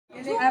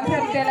I'm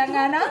from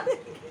Telangana.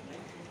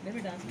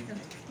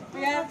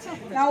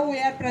 Now we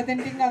are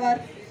presenting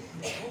our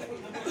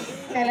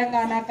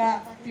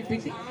Telangana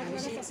PPT.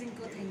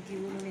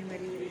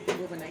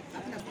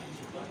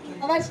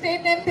 Our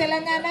state name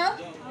Telangana.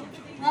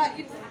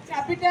 Its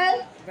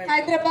capital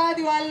Hyderabad.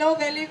 You all know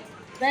very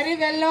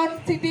well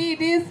known city.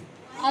 It is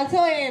also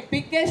a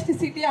biggest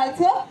city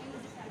also.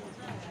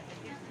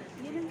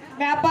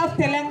 Map of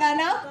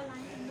Telangana.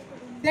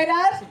 There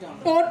are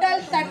total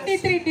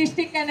 33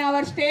 districts in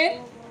our state.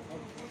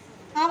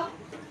 हम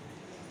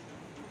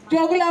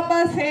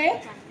जोगुलाबा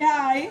से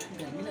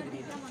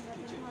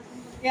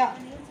yeah.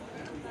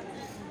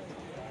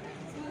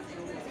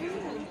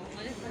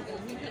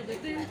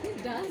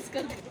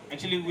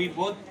 Actually, we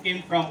both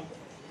came from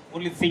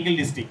only single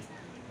district,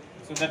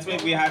 so that's why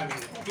we have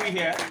two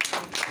here.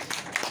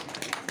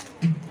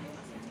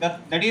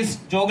 That is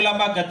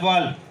Joglamba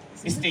Gadwal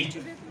district.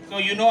 So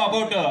you know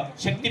about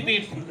Shakti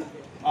Peeth,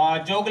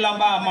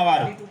 Joglamba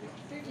Ammavaru.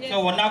 So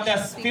one of the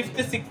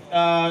fifth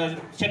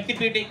Shakti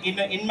Peeth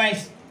in my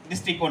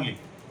district only.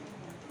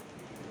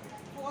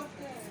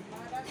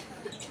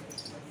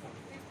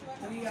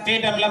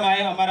 State emblem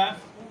है हमारा,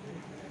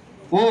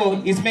 वो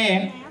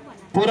इसमें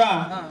पूरा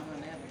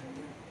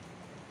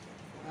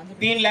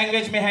 3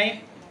 language में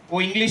है,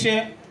 वो English है,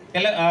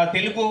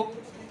 तेलुगु,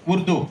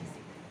 उर्दू।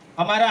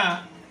 हमारा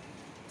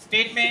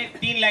स्टेट में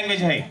 3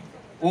 लैंग्वेज है,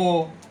 वो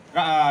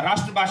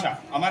राष्ट्रभाषा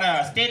हमारा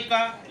स्टेट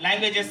का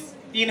लैंग्वेजेस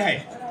 3 है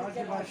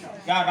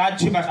या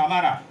राज्य भाषा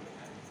हमारा।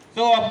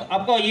 तो अब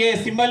आपको ये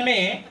सिंबल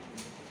में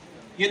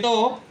ये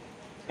तो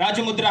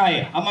राज्य मुद्रा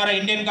है, हमारा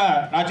इंडियन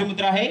का राज्य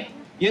मुद्रा है।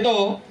 ये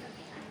तो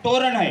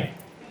तोरण है,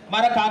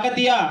 हमारा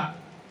काकतीय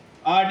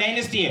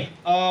डायनेस्टी है।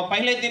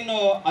 पहले दिन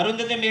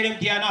अरुंधति मैडम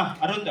किया ना,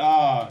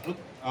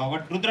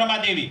 रुद्रमा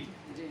देवी,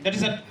 that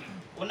is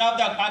one of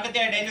the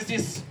Kakatiya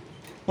dynasties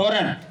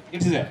Toran.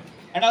 It is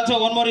and also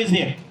one more is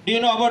there. Do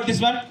you know about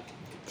this one?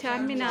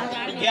 Charminar.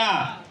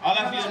 Yeah, all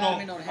of you know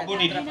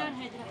about it.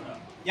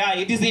 Yeah,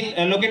 it is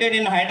located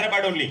in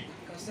Hyderabad only.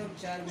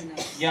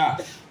 Yeah.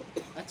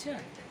 अच्छा,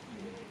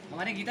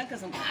 हमारे गीता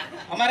कसम।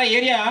 हमारा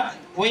area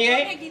वही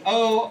है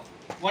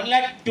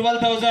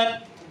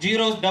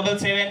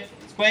 1,12,077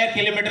 square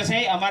kilometre है।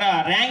 हमारा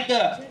rank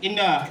in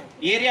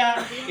area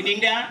in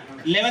India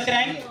 11th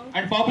rank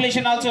and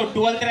population also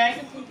 12th rank.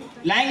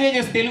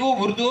 Languages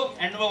Telugu, Urdu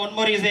and one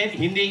more is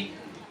Hindi.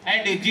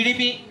 And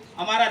GDP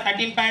हमारा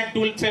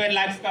 13.27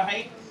 lakhs का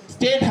है।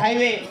 State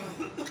highway,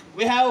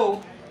 we have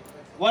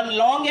one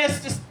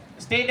longest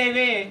state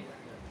highway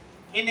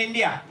in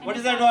India. What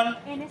is that one?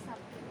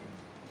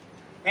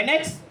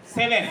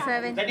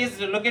 NH7. That is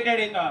located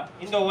in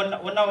the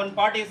one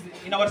part is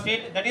in our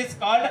state, that is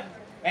called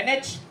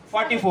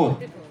NH44.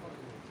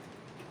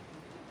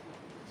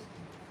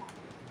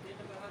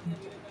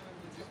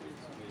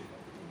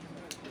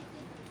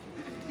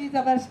 These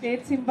are our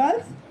state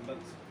symbols.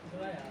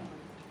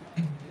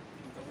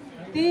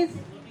 These,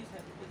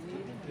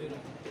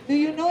 do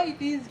you know it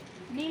is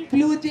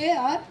blue jay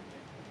or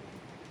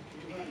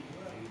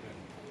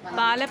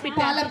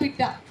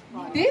Palapitta?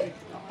 It is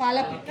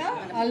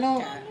Palapitta, well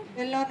known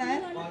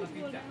as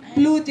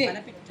blue jay,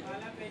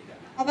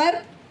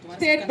 our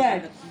state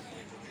bird.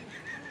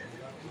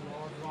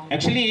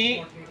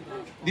 Actually,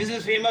 this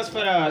is famous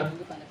for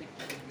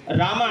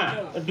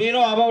Rama. Do you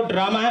know about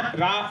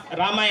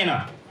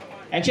Ramayana?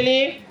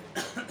 Actually,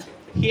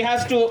 he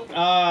has to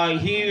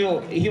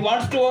he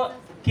wants to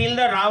kill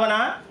the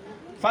Ravana.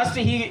 First,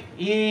 he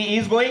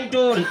is going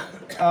to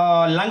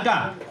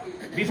Lanka.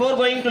 Before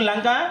going to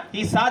Lanka,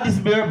 he saw this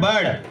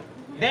bird.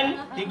 Then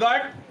he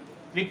got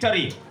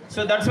victory.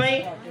 So that's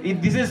why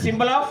this is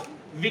symbol of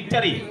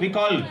victory. We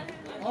call.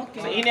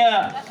 Okay. So in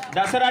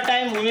Dasara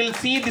time, we will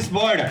see this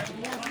bird.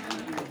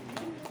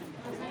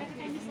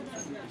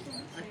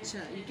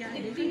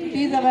 It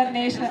is our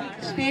national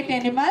state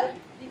animal,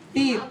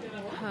 deer.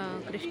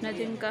 Krishna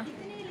Jinka.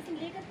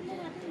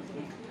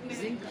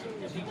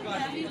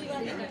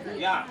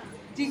 Yeah.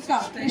 Jinka,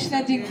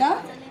 Krishna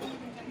Jinka.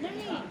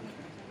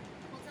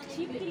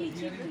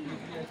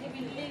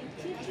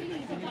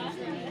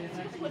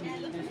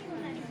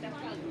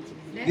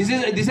 This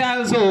is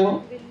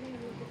also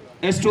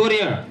a story.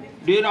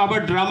 Do you know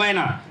about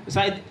Ramayana?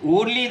 So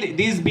only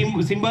these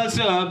symbols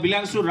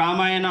belongs to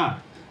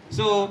Ramayana.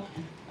 So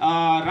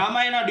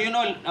Ramayana, do you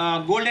know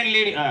golden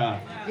lady?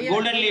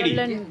 Golden lady.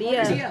 Golden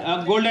deer.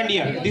 Golden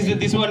deer.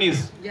 This one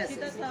is. Yes.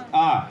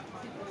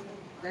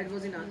 That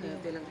was in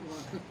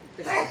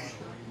Telangana.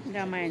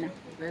 Ramayana.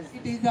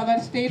 It is our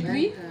state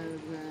tree.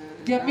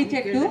 Jammi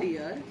Chettu.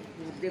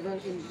 They were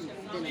in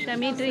Telangana.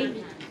 Shami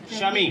tree.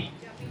 Shami.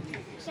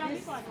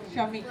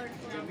 Shami.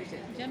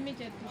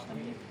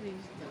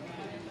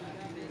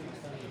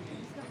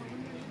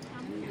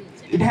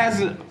 It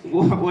has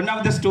one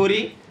of the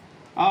story,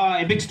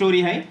 a big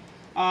story. Hai.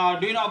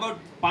 Do you know about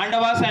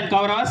Pandavas and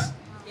Kauravas?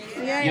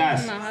 Yeah,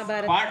 Yes.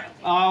 Mahabharata.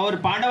 Our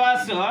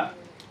Pandavas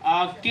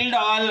killed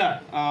all,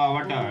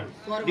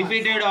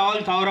 defeated all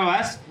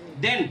Kauravas.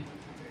 Then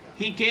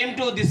he came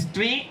to this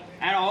tree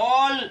and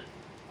all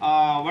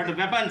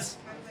weapons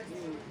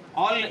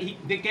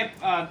they kept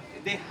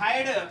they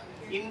hide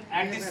in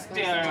at this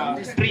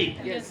tree.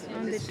 Yes.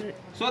 On the tree.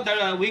 So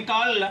that we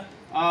call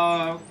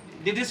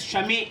this is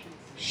shami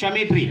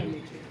tree.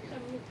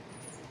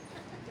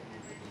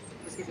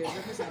 उसके पेड़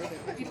में सारे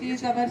करते हैं। It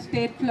is our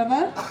state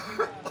flower,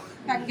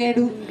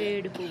 Tangedu.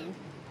 गेड पुव्వు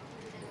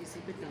इसी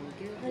पे टांग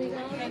के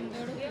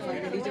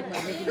फाइनली जब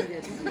मरने के लिए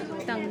रहती है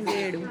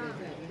తంగేడు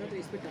तो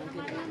इस पे टांग के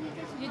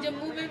ये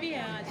जम्मू में भी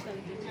है आजकल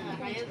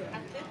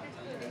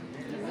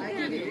I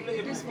think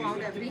it is found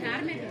every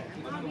Bihar में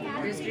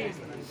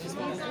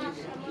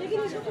लेकिन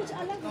इसको कुछ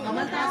अलग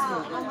अमलतास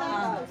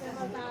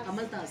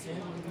अमलतास है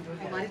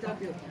हमारी तरफ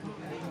भी होता है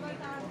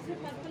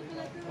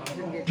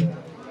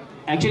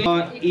Actually,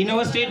 in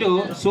our state,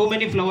 so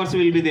many flowers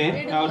will be there.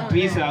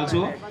 Trees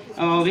also.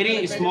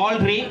 Very small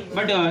tree,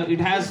 but it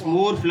has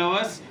more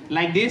flowers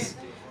like this.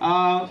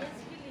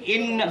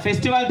 In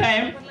festival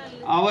time,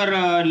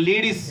 our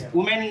ladies,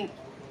 women,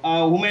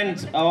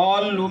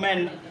 all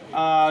women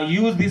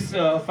use this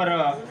for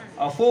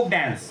folk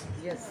dance.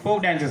 Yes.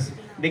 Folk dances.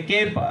 They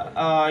keep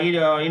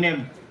in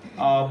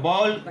a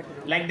ball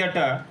like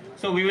that.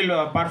 So we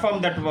will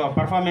perform that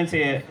performance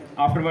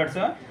afterwards.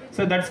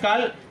 So that's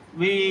called.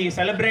 We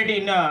celebrate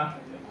in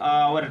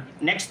our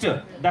next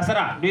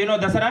Dasara. Do you know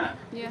Dasara?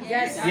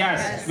 Yes.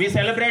 Yes. We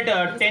celebrate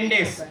 10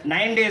 days,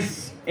 9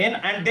 days in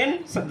and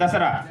then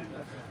Dasara.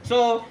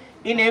 So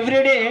in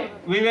every day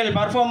we will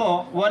perform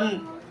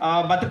one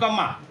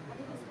Batukama.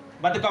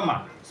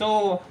 Batukama.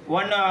 So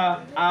one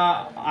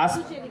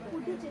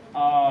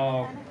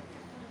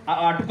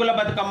Atukula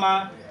Batukama.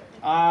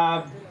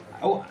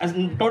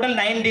 Total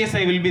 9 days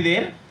I will be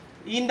there.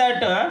 In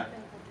that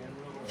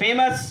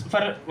famous for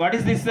what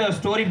is this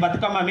story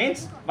Batukama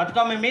means?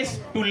 Batukama means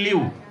to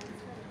live.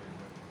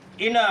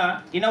 In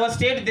our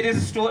state there is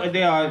a story,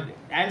 the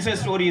answer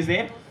story is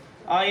there.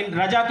 In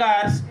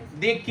Rajakars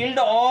they killed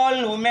all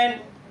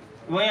women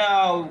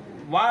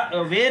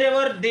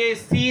wherever they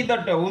see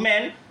that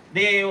woman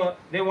they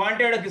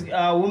wanted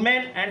a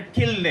woman and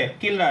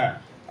kill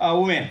a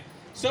woman.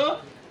 So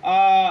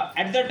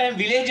at that time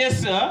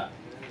villages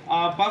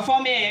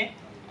perform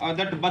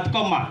that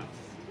Batukama.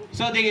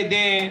 So they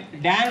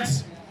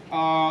dance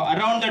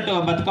around that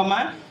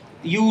Batukama.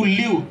 You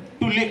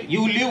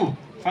live.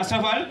 First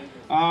of all,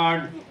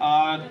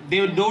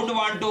 they don't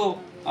want to.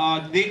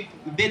 They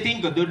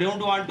think they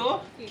don't want to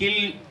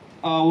kill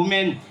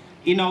women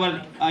in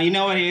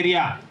our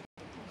area.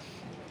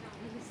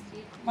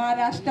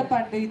 Maharashtra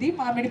pandu idi,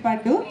 Mamidi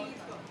pandu.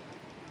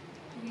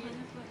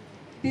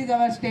 This is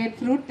our state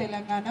fruit,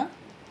 Telangana.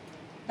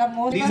 The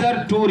most These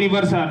are two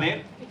rivers are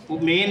there.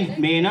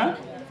 Main.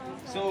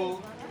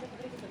 So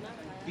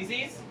this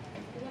is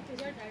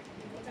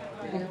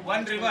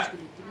one river,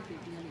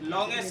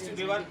 longest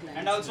river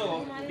and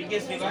also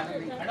biggest river,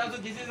 and also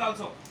this is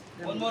also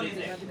one more is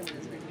there.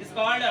 This is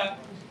called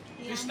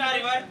Krishna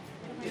river.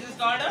 This is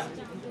called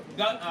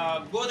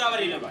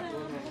Godavari river.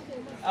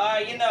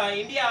 In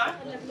India,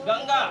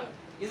 Ganga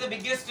is the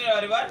biggest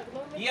river.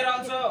 Here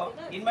also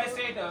in my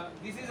state,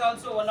 this is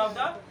also one of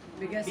the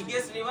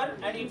biggest river,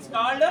 and it's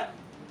called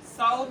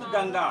South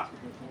Ganga.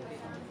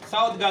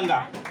 South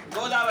Ganga,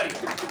 Godavari.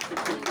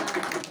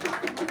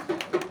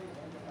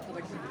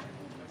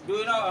 Do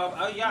you know?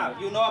 Yeah,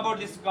 you know about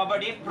this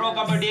kabaddi, pro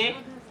kabaddi.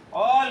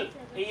 All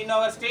in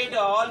our state,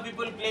 all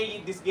people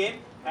play this game,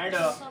 and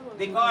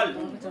they call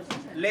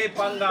Le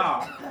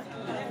Panga.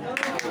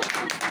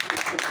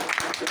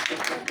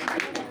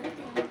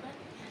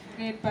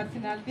 great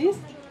personalities.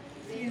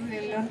 He is a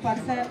well-known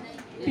person.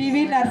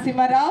 P.V.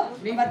 Narasimha Rao,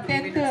 our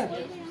 10th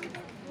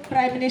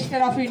Prime Minister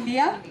of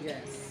India.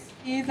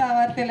 He is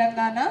our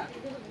Telangana.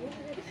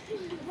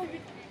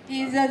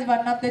 He is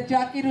one of the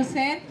Zakir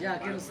Hussain.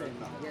 Zakir Hussain,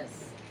 yes.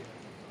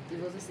 He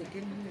was the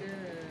second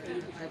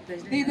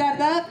president. These are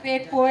the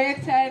great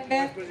poets and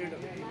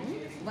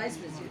Vice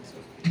President.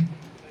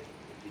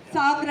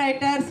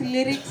 songwriters,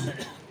 lyrics.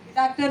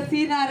 Dr.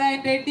 C.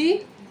 Narayan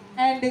Reddy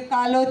and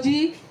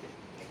Kaloji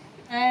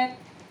and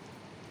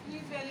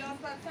well-known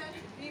person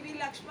P.V.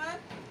 Lakshman,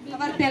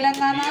 our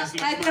Telangana,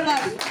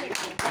 Hyderabad.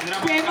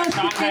 Famous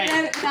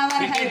cricketer in our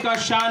cricket का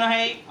शान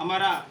है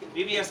हमारा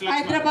VVS Lakshman.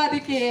 Hyderabad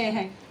के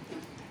हैं.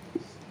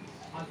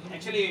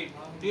 Actually,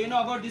 do you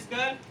know about this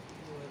girl?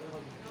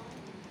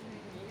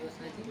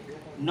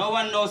 No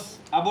one knows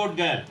about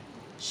girl.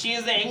 She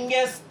is the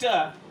youngest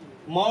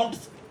Mount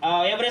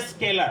Everest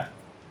scaler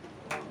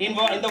in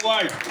the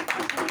world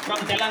from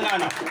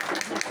Telangana.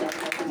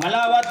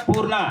 Malavat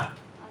Purna.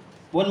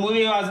 One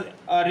movie was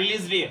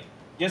released here.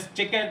 Just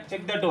check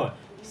that out.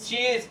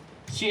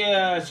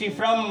 She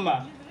from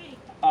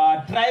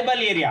tribal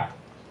area,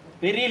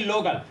 very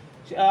local.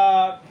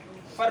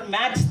 For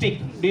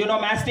matchstick, do you know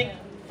matchstick?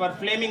 For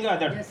flaming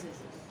other. Yes.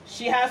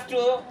 She has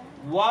to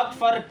walk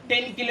for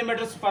 10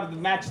 kilometers for the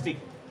matchstick.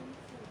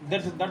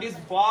 That is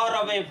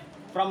far away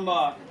from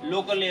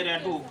local area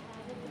to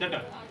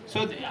that.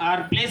 So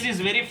our place is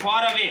very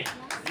far away,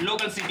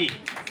 local city.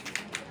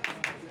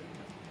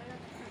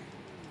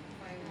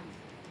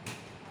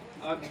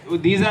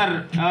 These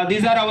are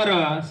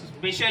our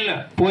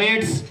special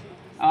poets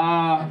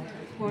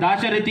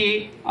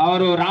Dasharati or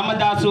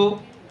Ramadasu.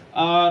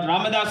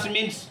 Ramadas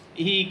means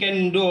he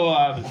can do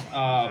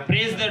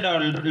praise the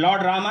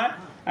Lord Rama,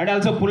 and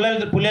also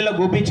Pulela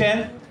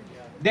Gopichan.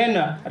 Then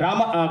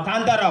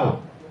Kanta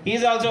Rao. He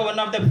is also one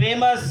of the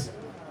famous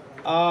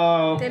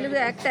Telugu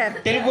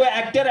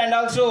actor and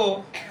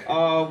also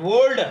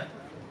world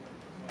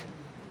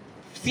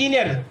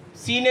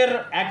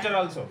senior actor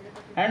also.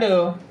 And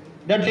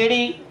that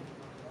lady,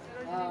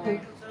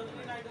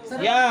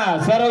 yeah,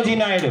 Sarojini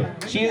Naidu.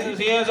 She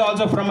is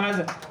also from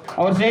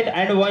our state.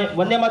 And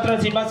Vande Mataram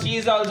cinema. He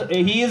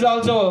is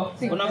also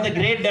one of the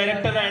great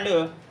director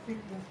and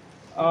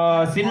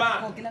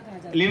cinema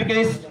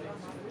lyricist.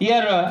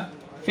 Here,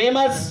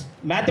 famous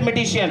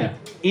mathematician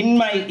in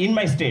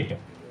my state,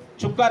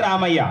 Chukka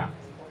Ramaya.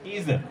 He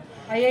is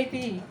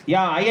IIT.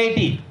 Yeah,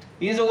 IIT.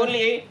 He is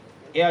only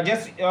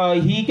just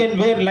he can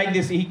wear like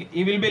this.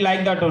 He will be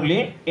like that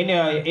only. In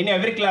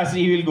every class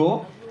he will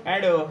go,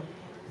 and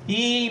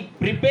he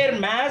prepare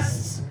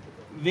maths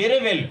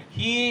very well.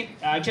 He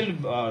actually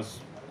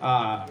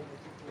I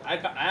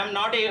am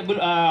not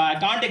able. I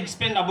can't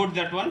explain about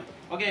that one.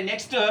 Okay,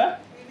 next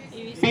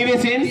PV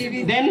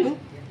Sins. Then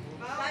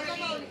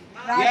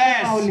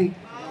yes, Rajamouli.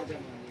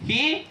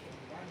 he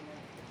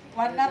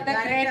One of the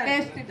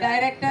greatest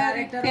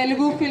director,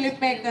 Telugu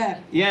filmmaker.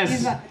 Yes.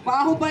 He's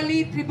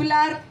Bahubali, Triple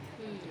R.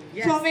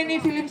 Yes. So many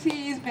films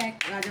he is making.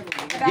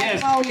 Rajamouli.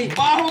 yes, Rajamouli.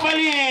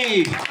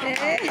 Bahubali.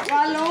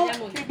 Follow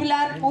Triple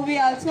R movie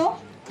also.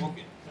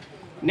 Okay.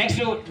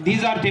 Next,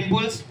 these are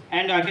temples,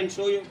 and I can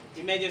show you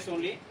images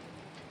only.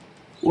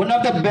 One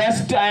of the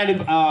best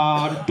and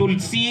to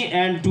see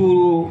and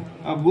to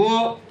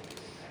go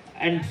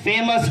and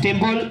famous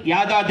temple,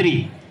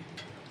 Yadadri,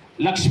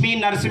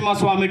 Lakshmi Narasimha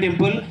Swami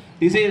temple.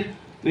 This is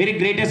very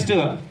greatest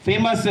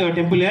famous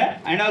temple here.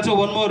 And also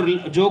one more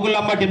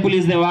Jogulamba temple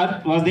is there,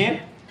 was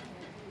there.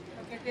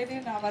 Located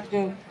in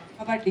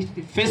our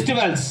district.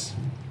 Festivals.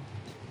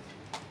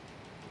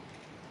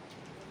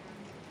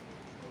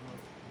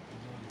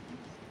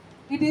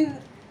 It is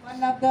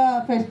one of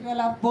the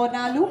festival of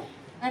Bonalu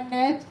and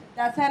next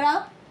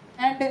Dasara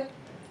and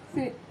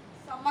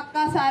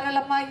Samakka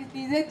Saralamma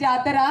is a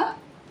Jatara,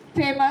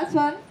 famous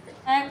one,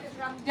 and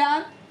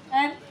Ramjan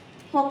and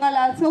Pongal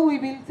also we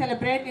will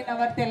celebrate in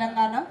our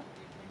Telangana.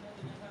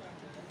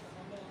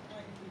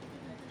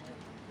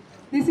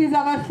 This is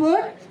our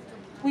food.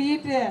 We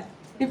eat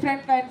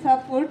different kinds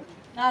of food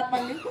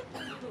normally.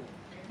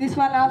 This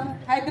one of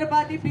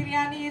Hyderabadi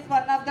biryani is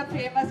one of the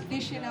famous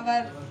dish in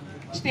our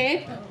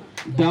state.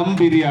 Dum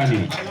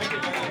biryani.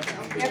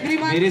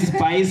 Everyone, Very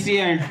spicy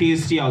and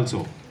tasty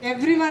also.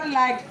 everyone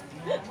likes.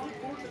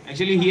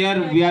 Actually,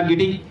 here we are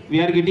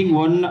getting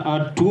one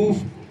or two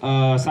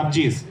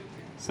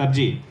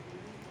sabji,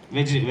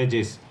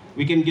 veggies.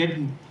 We can get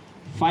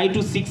 5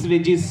 to 6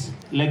 veggies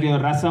like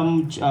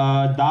rasam,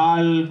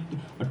 dal,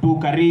 2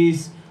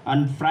 curries,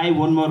 and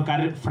one more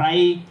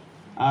curry,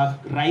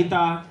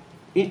 raita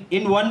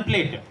in one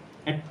plate.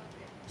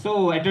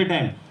 So at a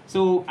time.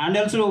 So and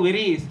also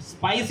very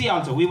spicy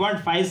also. We want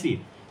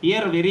spicy.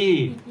 Here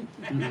very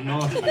no.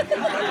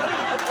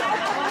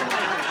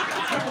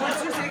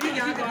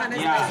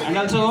 Yeah, and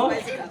also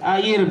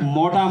here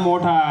mota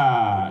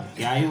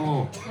क्या है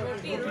वो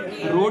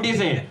रोटी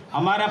से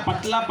हमारा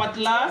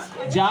पतला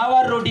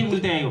जावर रोटी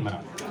मिलते हैं हमारा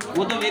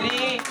वो तो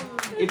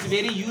it's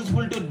very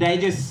useful to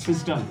digest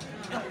system.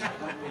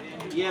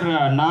 Here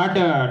not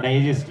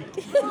digest.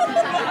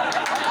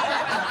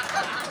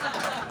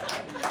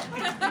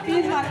 It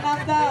is one of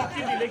the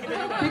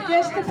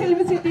biggest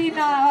film city in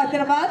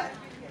Hyderabad.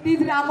 This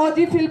is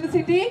Ramoji Film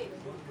City.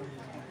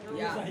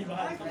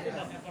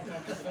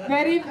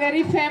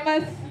 Very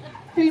famous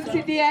film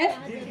city है.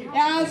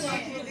 यहाँ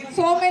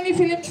so many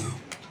films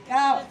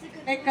यहाँ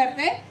make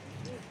करते हैं.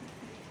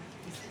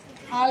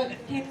 All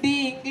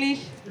Hindi,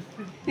 English,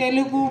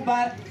 Telugu,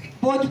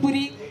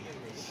 Bhojpuri.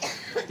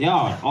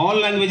 Yeah, all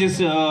languages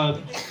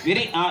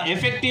very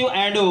effective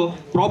and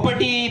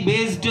property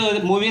based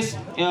movies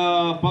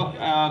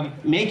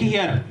make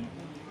here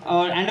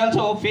and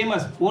also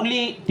famous.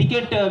 Only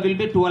ticket will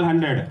be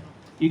 1200.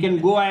 You can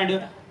go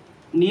and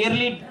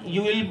nearly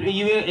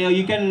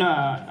you can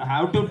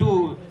have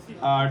to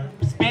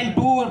spend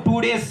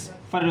two days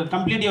for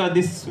complete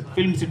this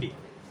film city.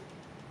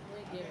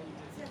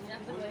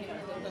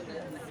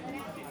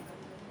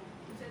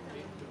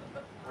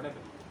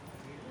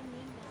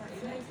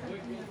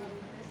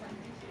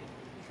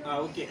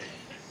 Okay,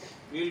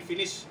 we will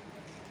finish.